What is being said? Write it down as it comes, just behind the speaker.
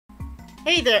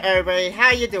Hey there everybody,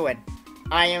 how you doing?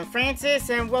 I am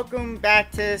Francis and welcome back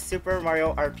to Super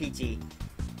Mario RPG.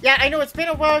 Yeah, I know it's been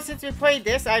a while since we played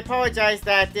this. I apologize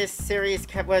that this series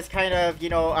was kind of,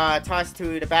 tossed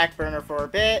to the back burner for a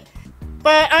bit.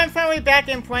 But I'm finally back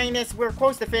in playing this. We're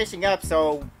close to finishing up,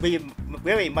 so we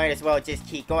really might as well just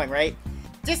keep going, right?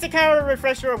 Just a kind of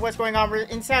refresher of what's going on. We're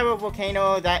inside of a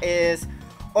volcano that is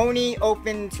only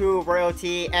open to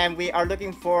royalty, and we are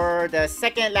looking for the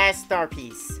second last star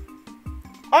piece.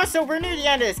 Also, we're near the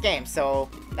end of this game, so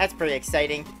that's pretty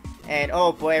exciting. And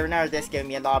oh boy, remember this giving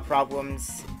me a lot of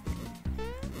problems.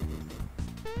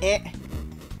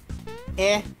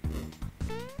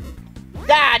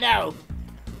 Ah, no!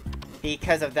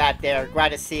 Because of that there, glad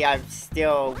to see I'm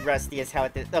still rusty as hell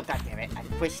at this. Oh, god damn it. I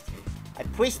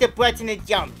pushed the button to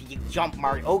jump. You jump,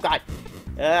 Mario. Oh, god.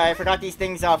 I forgot these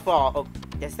things fall. Oh,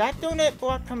 does that donut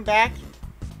block come back?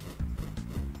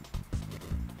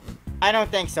 I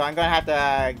don't think so. I'm gonna have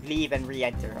to leave and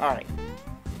re-enter. Alright.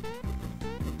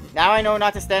 Now I know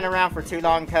not to stand around for too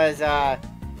long, because,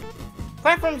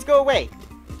 platforms go away.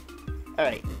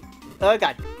 Alright. Oh,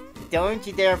 god. Don't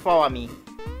you dare fall on me.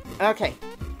 Okay.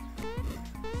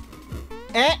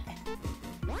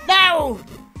 No!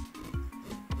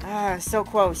 Ah, so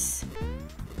close.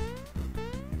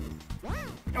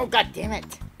 Oh, god damn it.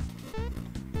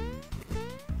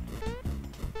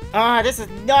 This is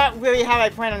not really how I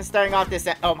plan on starting off this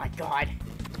oh my god.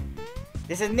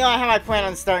 This is not how I plan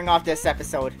on starting off this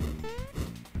episode.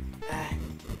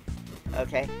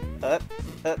 Okay.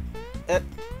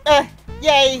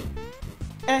 Yay!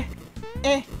 Yeah,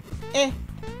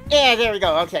 there we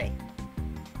go, okay.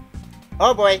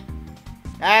 Oh boy.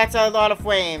 That's a lot of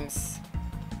flames.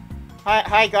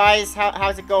 Hi guys,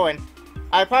 how's it going?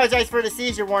 I apologize for the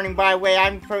seizure warning, by the way.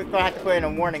 I'm gonna have to put in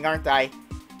a warning, aren't I?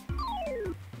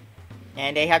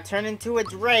 And they have turned into a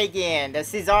dragon. The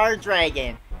Caesar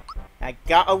Dragon. I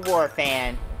got a war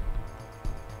fan.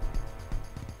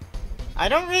 I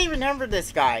don't really remember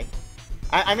this guy.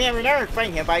 I mean, I remember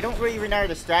fighting him, but I don't really remember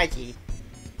the strategy.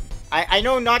 I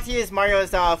know not to use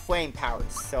Mario's flame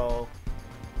powers, so...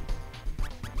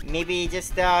 maybe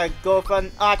just go for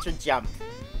an ultra jump.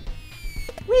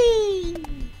 Whee!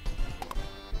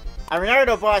 I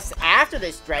remember the boss after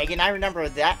this dragon. I remember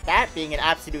that being an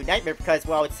absolute nightmare because,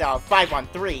 well, it's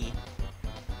 5-on-3.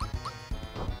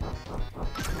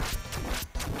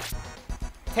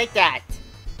 Take that.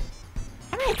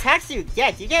 How many attacks do you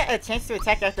get? Do you get a chance to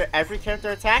attack after every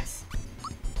character attacks?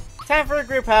 Time for a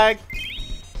group hug.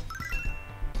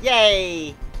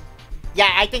 Yay!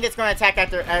 Yeah, I think it's gonna attack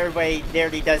after everybody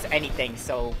nearly does anything,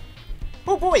 so...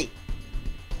 oh boy!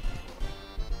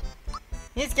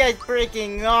 This guy's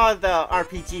breaking all the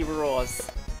RPG rules.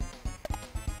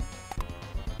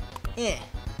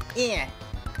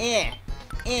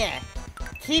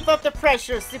 Keep up the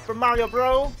pressure, Super Mario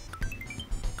Bro!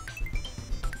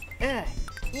 Yeah!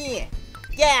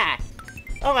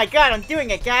 Oh my god, I'm doing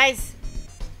it, guys!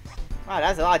 Wow,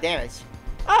 that's a lot of damage.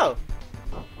 Oh!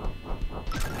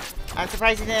 I'm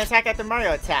surprised he didn't attack after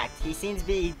Mario attacked. He seems to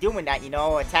be doing that, you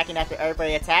know, attacking after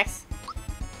everybody attacks.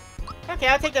 Okay,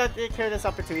 I'll take care of this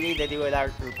opportunity to do our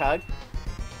group hug.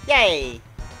 Yay!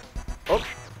 Oh.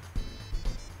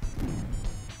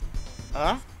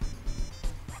 Huh?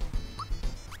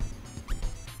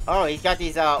 Oh, he's got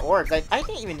these orbs. I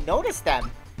didn't even notice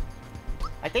them.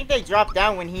 I think they dropped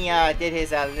down when he did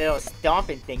his little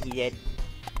stomping thing he did.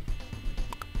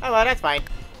 Oh well, that's fine.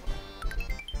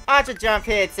 Ultra jump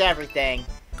hits everything.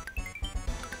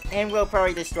 And we'll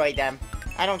probably destroy them.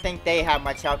 I don't think they have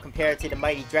much help compared to the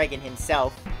mighty dragon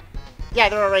himself. Yeah,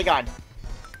 they're already gone.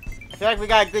 I feel like we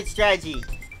got a good strategy.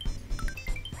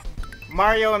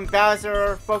 Mario and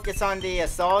Bowser focus on the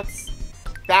assaults.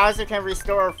 Bowser can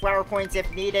restore flower points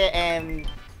if needed, and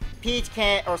Peach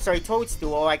can, or sorry,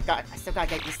 Toadstool, I still gotta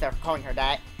get used to calling her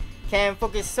that, can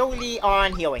focus solely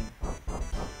on healing.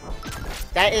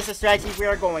 That is the strategy we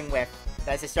are going with.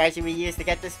 That's the strategy we used to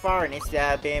get this far, and it's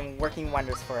been working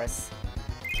wonders for us.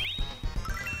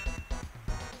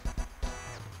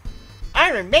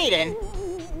 Iron Maiden?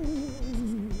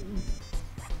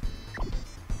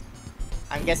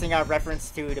 I'm guessing a reference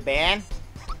to the band.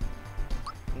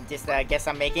 Just a guess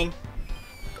I'm making.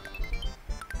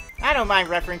 I don't mind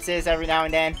references every now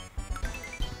and then.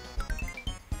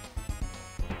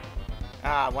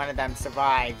 One of them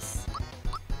survives.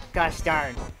 Gosh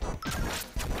darn.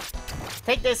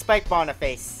 Take this spike ball in the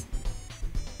face.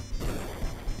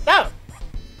 Oh!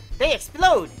 They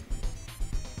explode!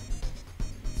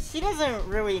 She doesn't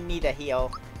really need a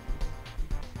heal.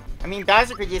 I mean,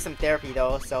 Bowser could use some therapy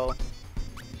though, so...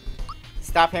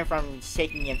 stop him from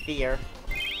shaking in fear.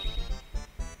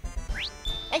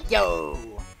 Yo!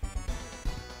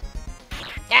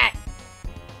 Ah!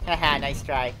 Haha, nice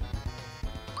try.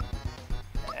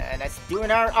 Let's do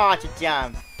our archer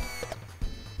jump.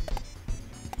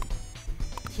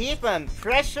 Keep him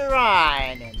pressure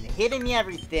on and hitting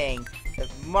everything.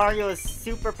 If Mario is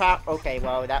super pop. Okay,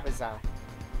 well that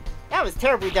was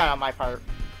terribly done on my part.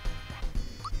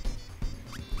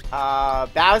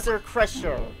 Bowser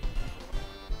Crusher.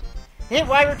 Hit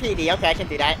Y repeatedly. Okay, I can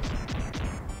do that.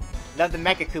 Love the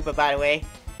Mecha Koopa, by the way.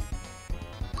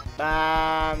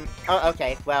 Oh,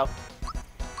 okay, well.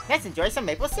 Let's enjoy some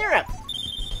maple syrup.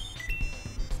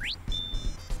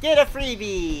 Get a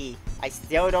freebie. I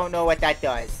still don't know what that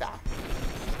does.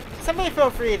 Somebody feel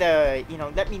free to, you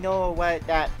know, let me know what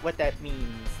that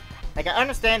means. Like, I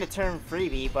understand the term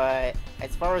freebie, but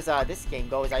as far as this game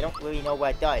goes, I don't really know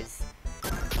what it does.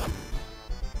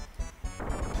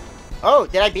 Oh,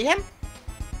 did I beat him?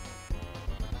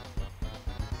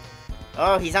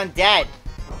 Oh, he's undead.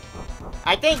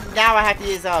 I think now I have to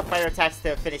use fire attacks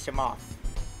to finish him off.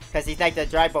 Because he's like the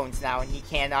dry bones now, and he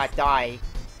cannot die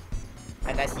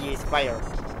unless you use fire.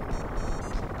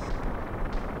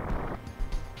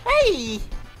 Hey!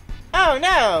 Oh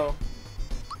no!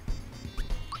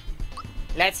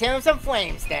 Let's hit him some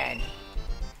flames then.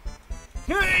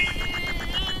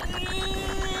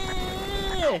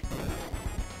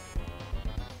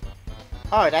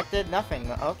 Oh, that did nothing.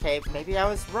 Okay, maybe I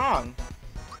was wrong.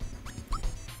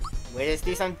 We'll just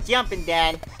do some jumping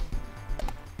then.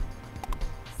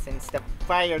 Since the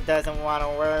fire doesn't want to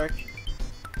work.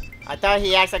 I thought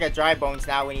he acts like a dry bones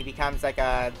now when he becomes like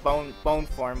a bone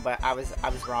form, but I was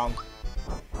wrong.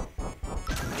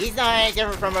 He's not any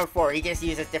different from before. He just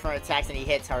uses different attacks and he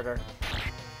hits harder.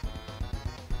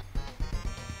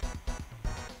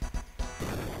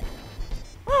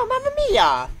 Oh, Mamma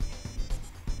Mia!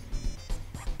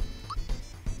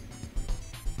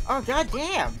 Oh,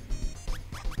 goddamn!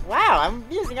 Wow, I'm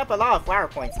using up a lot of flower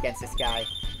points against this guy.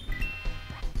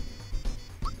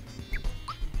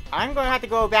 I'm gonna have to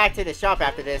go back to the shop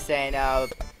after this and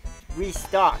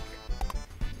restock.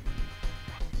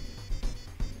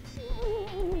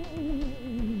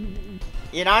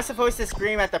 You're not supposed to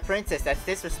scream at the princess. That's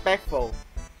disrespectful.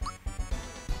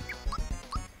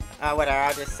 Whatever.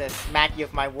 I'll just smack you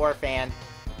with my war fan.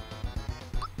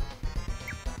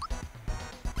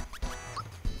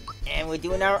 And we're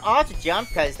doing our ultra jump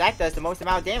because that does the most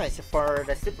amount of damage for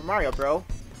the Super Mario Bro.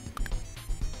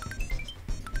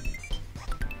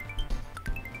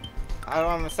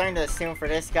 I'm starting to assume for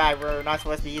this guy we're not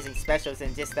supposed to be using specials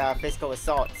and just physical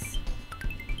assaults.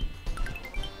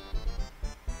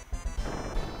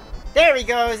 There he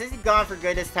goes! Is he gone for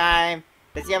good this time?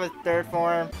 Does he have a third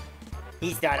form?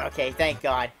 He's done. Okay, thank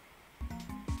God.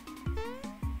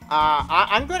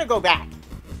 I'm gonna go back.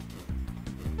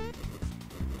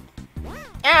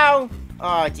 Ow!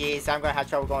 Oh, jeez. I'm gonna have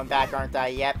trouble going back, aren't I?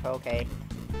 Yep, okay.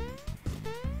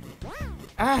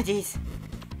 Ah, jeez.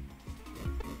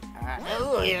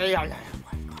 Oh,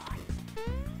 my God.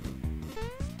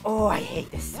 Oh, I hate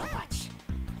this so much.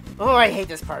 Oh, I hate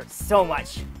this part so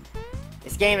much.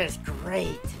 This game is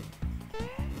great.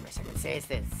 Wish I could say it's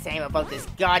the same about this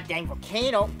goddamn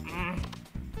volcano.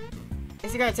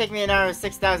 This is gonna take me another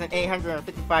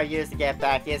 6,855 years to get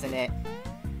back, isn't it?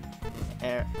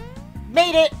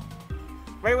 Made it!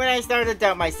 Right when I started to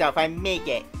doubt myself, I make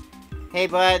it. Hey,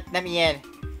 bud, let me in.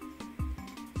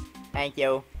 Thank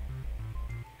you.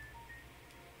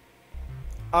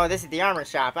 Oh, this is the armor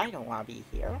shop. I don't want to be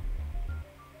here.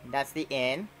 That's the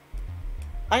inn.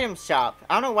 Item shop.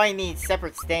 I don't know why you need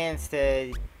separate stands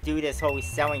to do this whole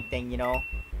selling thing, you know.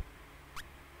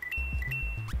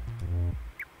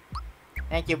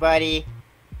 Thank you, buddy.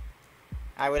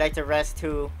 I would like to rest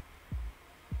too.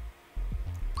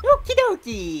 Okie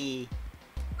dokie!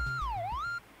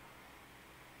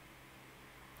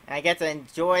 I get to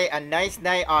enjoy a nice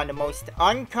night on the most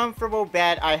uncomfortable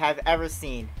bed I have ever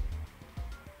seen.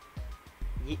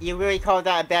 You really call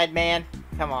that a bed, man?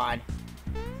 Come on.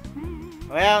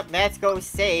 Well, let's go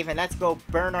save and let's go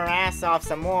burn our ass off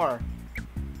some more.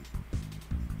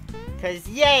 Cause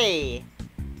yay!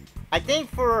 I think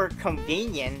for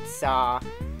convenience,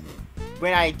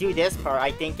 when I do this part,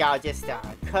 I think I'll just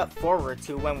cut forward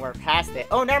to when we're past it.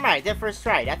 Oh, never mind. I did first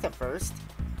try. That's a first.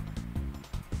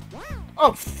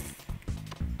 Oh!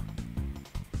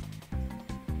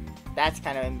 That's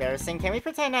kind of embarrassing. Can we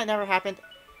pretend that never happened?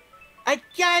 I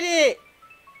got it!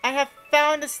 I have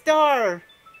found a star!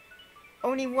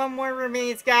 Only one more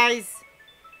remains, guys.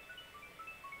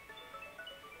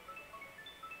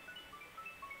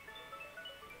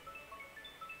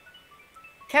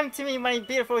 Come to me, my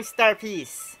beautiful star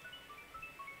piece.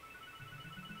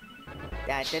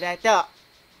 Da da da da.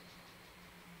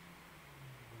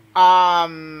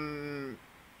 Yeah,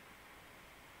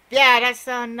 that's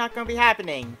not gonna be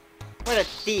happening. What a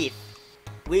thief.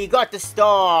 We got the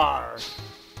star.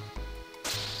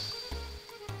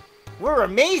 We're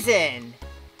amazing.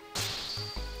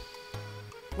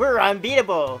 We're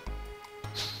unbeatable.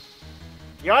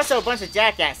 You're also a bunch of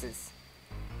jackasses.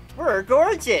 We're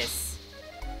gorgeous.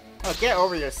 Oh, get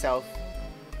over yourself.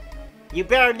 You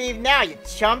better leave now, you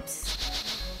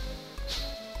chumps.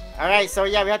 Alright, so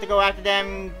yeah, we have to go after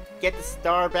them, get the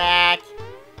star back.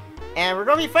 And we're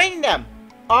gonna be fighting them.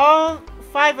 All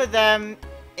 5 of them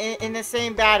in the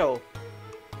same battle.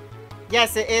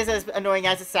 Yes, it is as annoying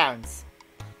as it sounds.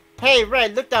 Hey,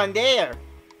 Red, look down there.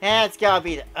 That's gotta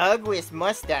be the ugliest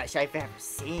mustache I've ever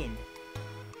seen.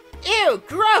 Ew,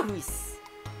 gross!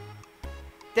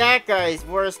 That guy's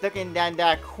worse looking than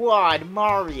that quad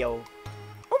Mario.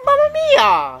 Oh, Mamma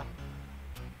Mia!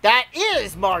 That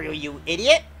is Mario, you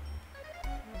idiot!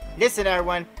 Listen,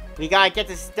 everyone. We gotta get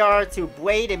the star to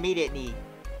Blade immediately.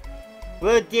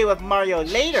 We'll deal with Mario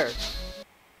later.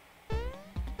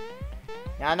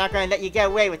 Now, I'm not gonna let you get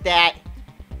away with that.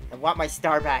 I want my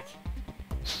star back.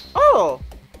 Oh!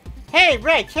 Hey,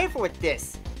 Red, careful with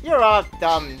this. You're all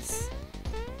thumbs.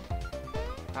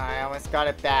 I almost got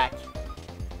it back.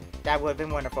 That would have been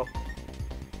wonderful.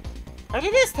 Are they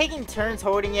just taking turns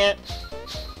holding it?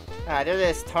 They're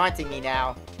just taunting me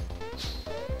now.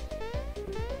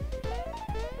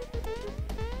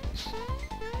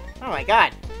 Oh my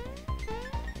god.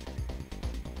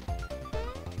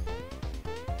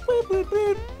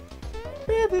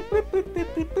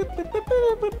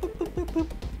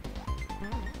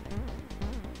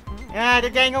 They're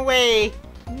getting away.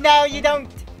 No, you don't.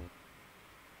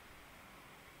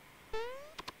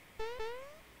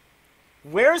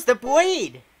 Where's the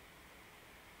Blade?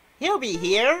 He'll be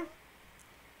here.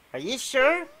 Are you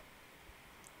sure?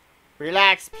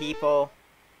 Relax, people.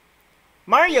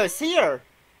 Mario's here.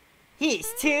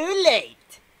 He's too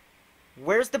late.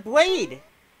 Where's the Blade?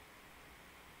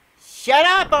 Shut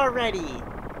up already.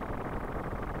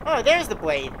 Oh, there's the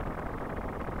Blade.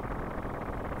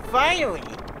 Finally.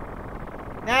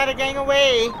 Now they're getting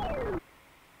away.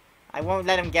 I won't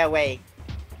let him get away.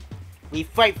 We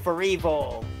fight for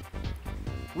evil.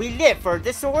 We live for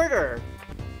disorder.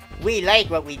 We like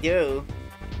what we do.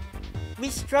 We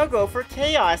struggle for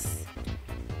chaos.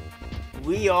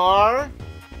 We are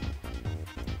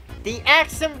the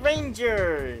Axum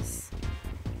Rangers.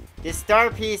 This star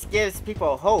piece gives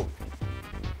people hope.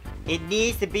 It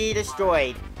needs to be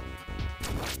destroyed.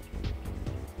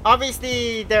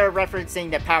 Obviously, they're referencing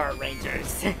the Power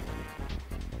Rangers.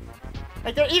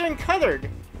 Like, they're even colored.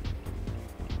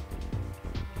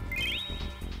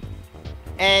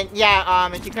 And yeah,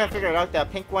 if you couldn't figure it out, the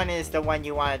pink one is the one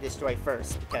you want to destroy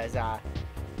first, because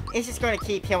it's just going to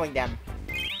keep killing them.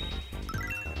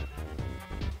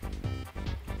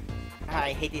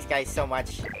 I hate these guys so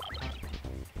much.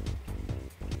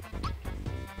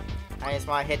 I just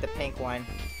want to hit the pink one.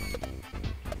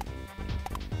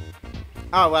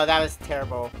 Oh, well, that was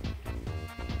terrible.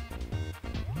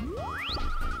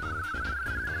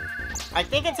 I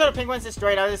think until the pink one's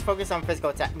destroyed, I'll just focus on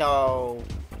physical attack. No.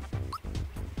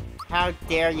 How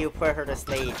dare you put her to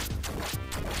sleep?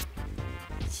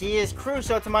 She is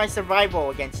crucial to my survival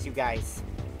against you guys.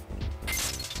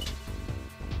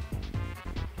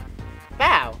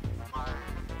 Bow!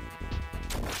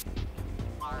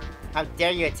 How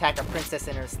dare you attack a princess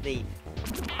in her sleep?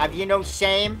 Have you no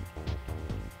shame?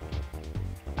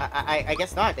 I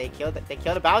guess not. They killed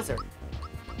a Bowser.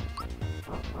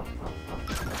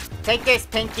 Take this,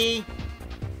 Pinky.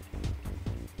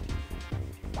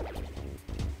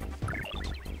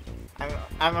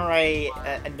 I'm already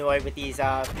annoyed with these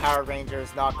Power Rangers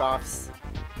knockoffs.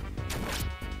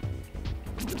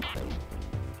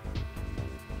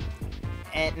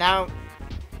 And now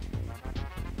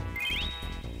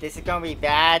this is gonna be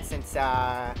bad since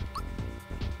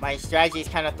my strategy is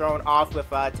kind of thrown off with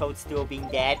Toadstool being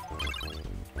dead.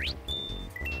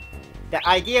 The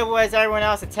idea was everyone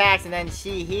else attacks and then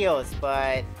she heals,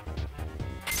 but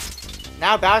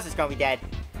now Bowser's gonna be dead.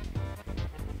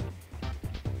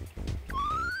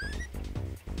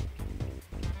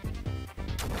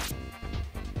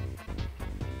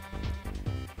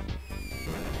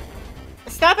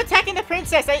 Stop attacking the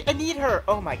princess! I need her!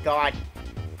 Oh my god.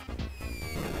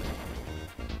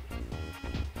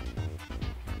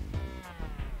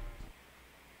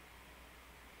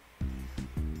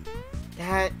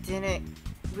 That didn't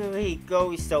really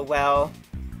go so well.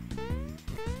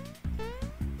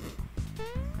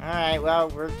 Alright, well,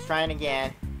 we're trying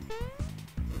again.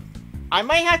 I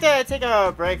might have to take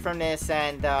a break from this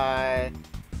and,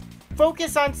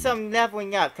 focus on some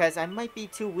leveling up, because I might be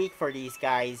too weak for these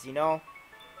guys, you know?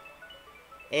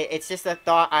 It's just a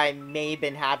thought I may have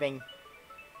been having.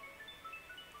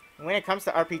 When it comes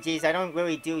to RPGs, I don't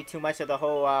really do too much of the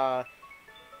whole,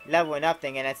 leveling up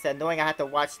thing, and it's annoying I have to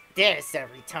watch this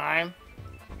every time.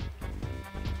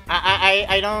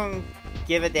 I don't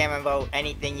give a damn about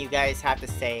anything you guys have to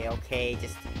say, okay?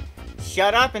 Just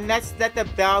shut up and let's let the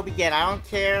battle begin. I don't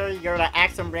care, you're the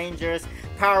Axum Rangers,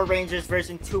 Power Rangers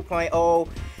version 2.0.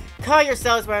 Call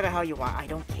yourselves whatever the hell you want, I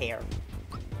don't care.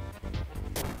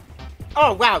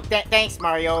 Oh, wow, thanks,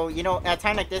 Mario. You know, at a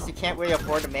time like this, you can't really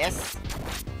afford to miss.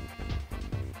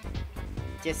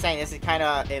 Just saying, this is kind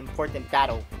of an important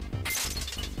battle.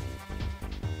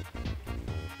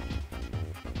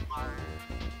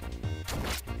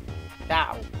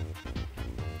 Ow.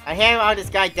 I hear how this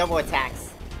guy double attacks.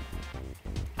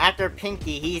 After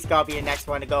Pinky, he's gotta be the next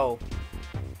one to go.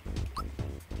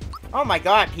 Oh my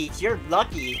god, Peach, you're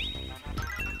lucky.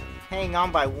 Hanging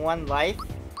on by one life.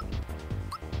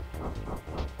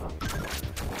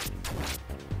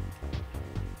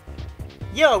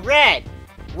 Yo, Red!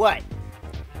 What?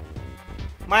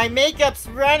 My makeup's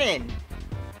running!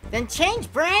 Then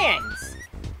change brands!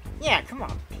 Yeah, come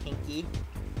on, Pinky.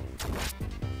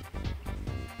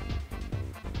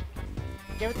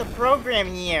 Get with the program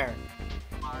here!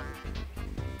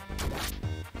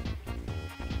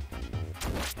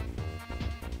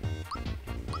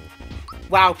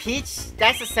 Wow, Peach,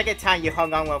 that's the second time you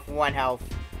hung on with 1 health.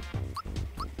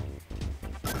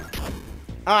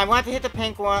 Oh, I want to hit the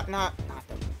pink one, not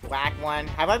the black one.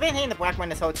 Have I been hitting the black one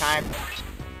this whole time?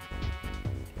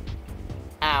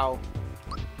 Ow.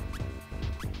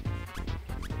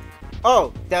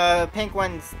 Oh, the pink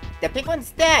one's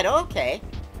dead, okay.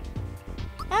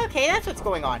 Okay, that's what's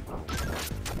going on.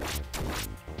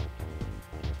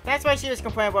 That's why she was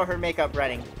complaining about her makeup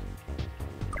running.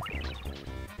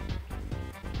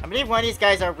 I believe one of these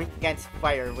guys are weak against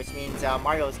fire, which means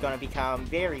Mario is going to become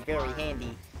very, very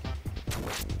handy.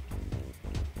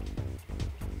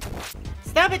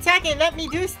 Stop attacking! Let me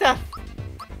do stuff!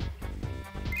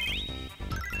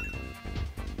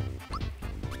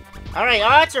 Alright,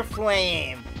 Ultra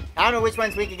Flame! I don't know which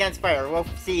one's weak against fire. We'll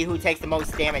see who takes the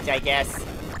most damage, I guess.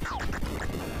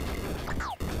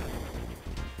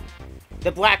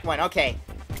 The black one, okay.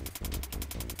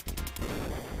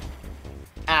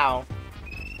 Ow.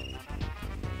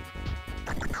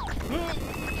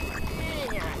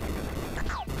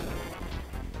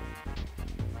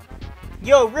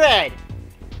 Yo, Red!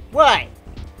 What?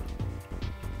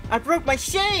 I broke my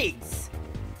shades!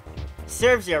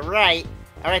 Serves you right.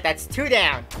 Alright, that's 2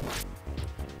 down.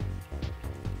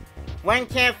 One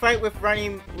can't fight with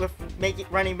running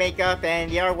makeup, and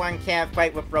the other one can't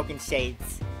fight with broken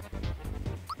shades.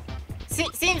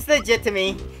 Seems legit to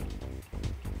me.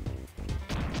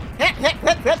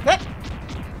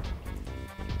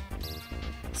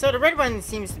 So the red one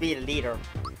seems to be the leader.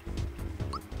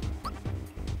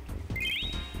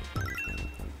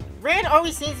 Red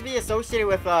always seems to be associated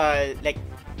with, like,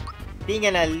 being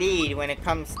in a lead when it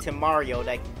comes to Mario.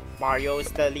 Like, Mario's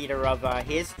the leader of,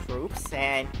 his troops,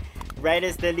 and Red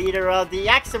is the leader of the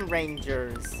Axum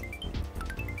Rangers.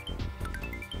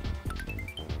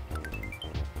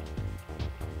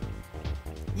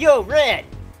 Yo, Red!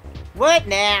 What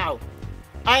now?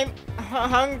 I'm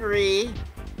hungry.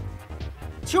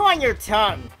 Chew on your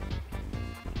tongue.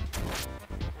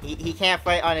 He can't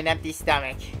fight on an empty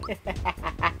stomach.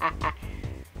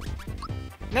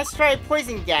 Let's try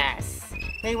poison gas.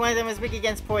 Maybe one of them is weak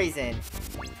against poison.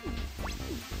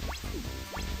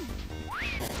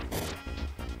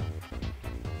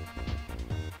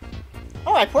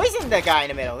 Oh, I poisoned the guy in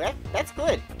the middle. That's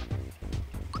good.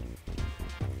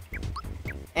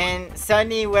 And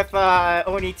suddenly, with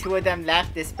only 2 of them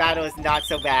left, this battle is not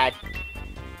so bad.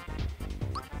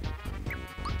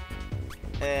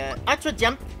 Ultra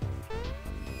Jump.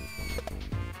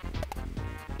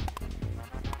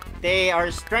 They are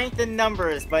strength in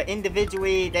numbers, but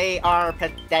individually, they are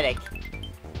pathetic.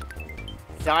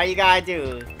 That's all you gotta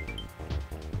do.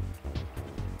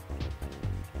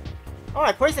 Oh,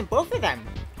 I poisoned both of them.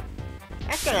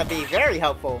 That's gonna be very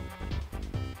helpful.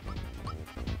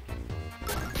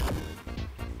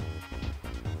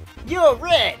 Yo,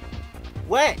 Red!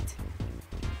 What?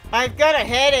 I've got a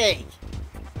headache!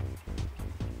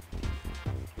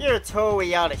 You're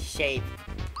totally out of shape.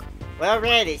 Well,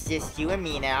 Red, it's just you and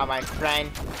me now, my friend.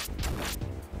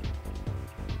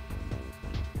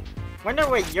 Wonder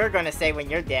what you're gonna say when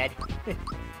you're dead.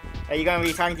 Are you gonna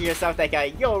be talking to yourself like,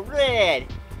 yo, Red!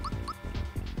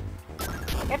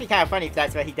 That'd be kind of funny if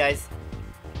that's what he does.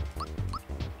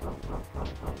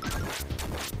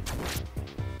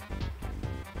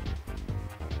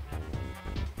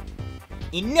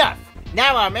 Enough!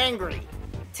 Now I'm angry.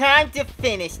 Time to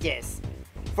finish this.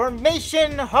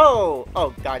 Formation Ho!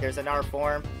 Oh god, there's an R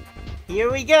form.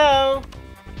 Here we go!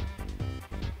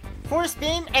 Force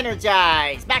beam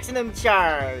energized! Maximum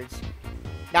charge!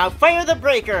 Now fire the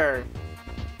breaker!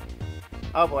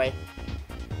 Oh boy.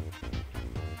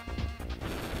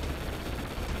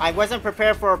 I wasn't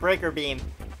prepared for a breaker beam.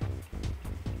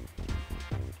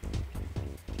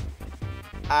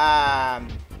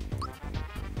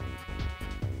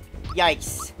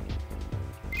 Yikes.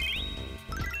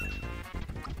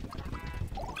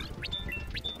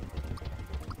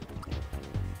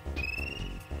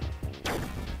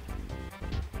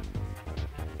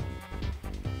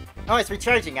 Oh, it's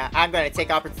recharging. I'm gonna take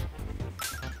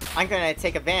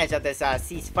advantage of this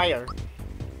ceasefire.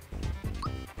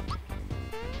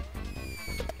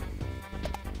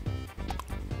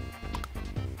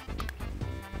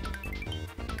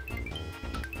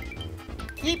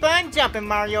 Keep on jumping,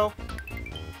 Mario.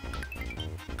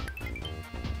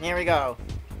 Here we go.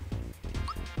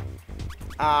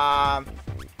 I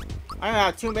don't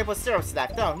have 2 maple syrups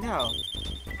left. Oh no.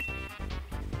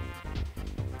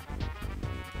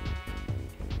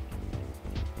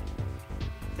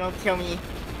 Don't kill me.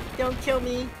 Don't kill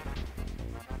me.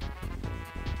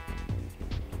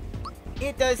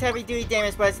 It does heavy duty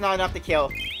damage, but it's not enough to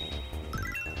kill.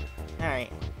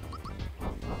 Alright.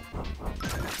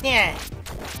 Yeah.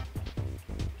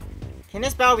 Can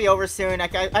this battle be over soon?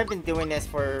 I've been doing this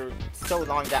for so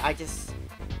long that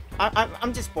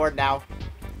I'm just bored now.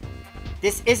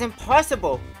 This isn't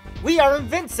possible. We are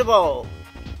invincible.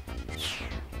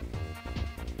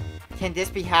 Can this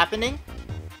be happening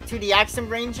to the Axum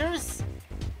Rangers?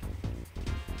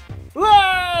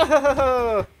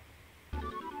 Whoa!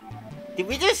 Did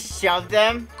we just shove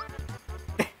them?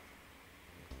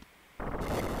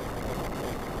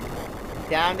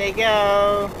 Down they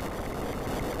go.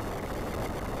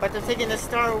 But they're taking the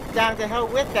star down to hell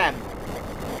with them.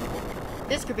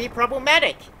 This could be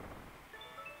problematic.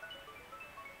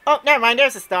 Oh, never mind,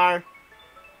 there's a star.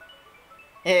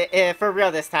 For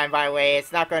real this time, by the way.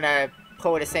 It's not gonna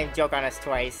pull the same joke on us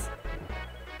twice.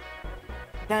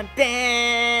 Dun,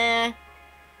 dun.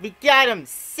 We got him!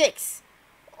 6!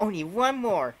 Only one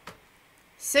more.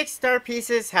 6 star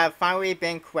pieces have finally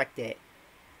been collected.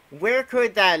 Where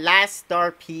could that last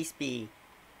star piece be?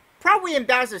 Probably in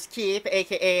Bowser's Keep,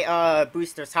 aka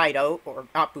Booster's Hideout, or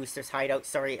not Booster's Hideout,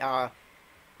 sorry,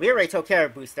 we already took care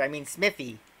of Booster, I mean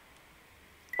Smithy.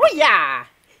 Oh yeah!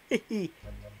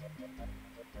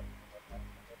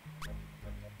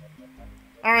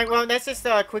 Alright, well, let's just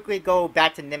quickly go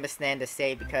back to Nimbus Land to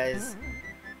save, because,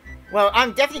 well,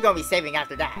 I'm definitely going to be saving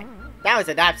after that. That was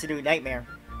an absolute nightmare.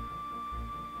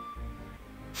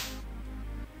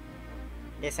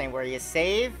 This ain't where you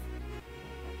save.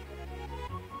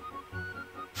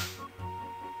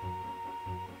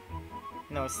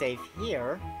 No save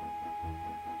here.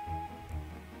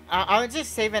 I'll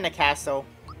just save in a castle.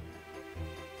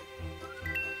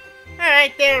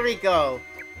 Alright, there we go.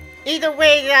 Either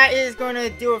way, that is going to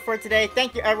do it for today.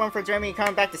 Thank you everyone for joining me and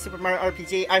coming back to Super Mario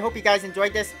RPG. I hope you guys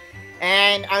enjoyed this.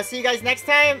 And I'll see you guys next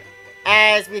time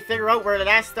as we figure out where the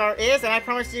last star is. And I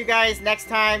promise you guys, next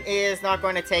time is not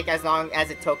going to take as long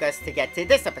as it took us to get to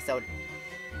this episode.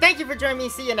 Thank you for joining me.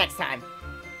 See you next time.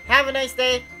 Have a nice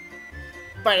day.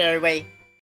 Bye, everybody.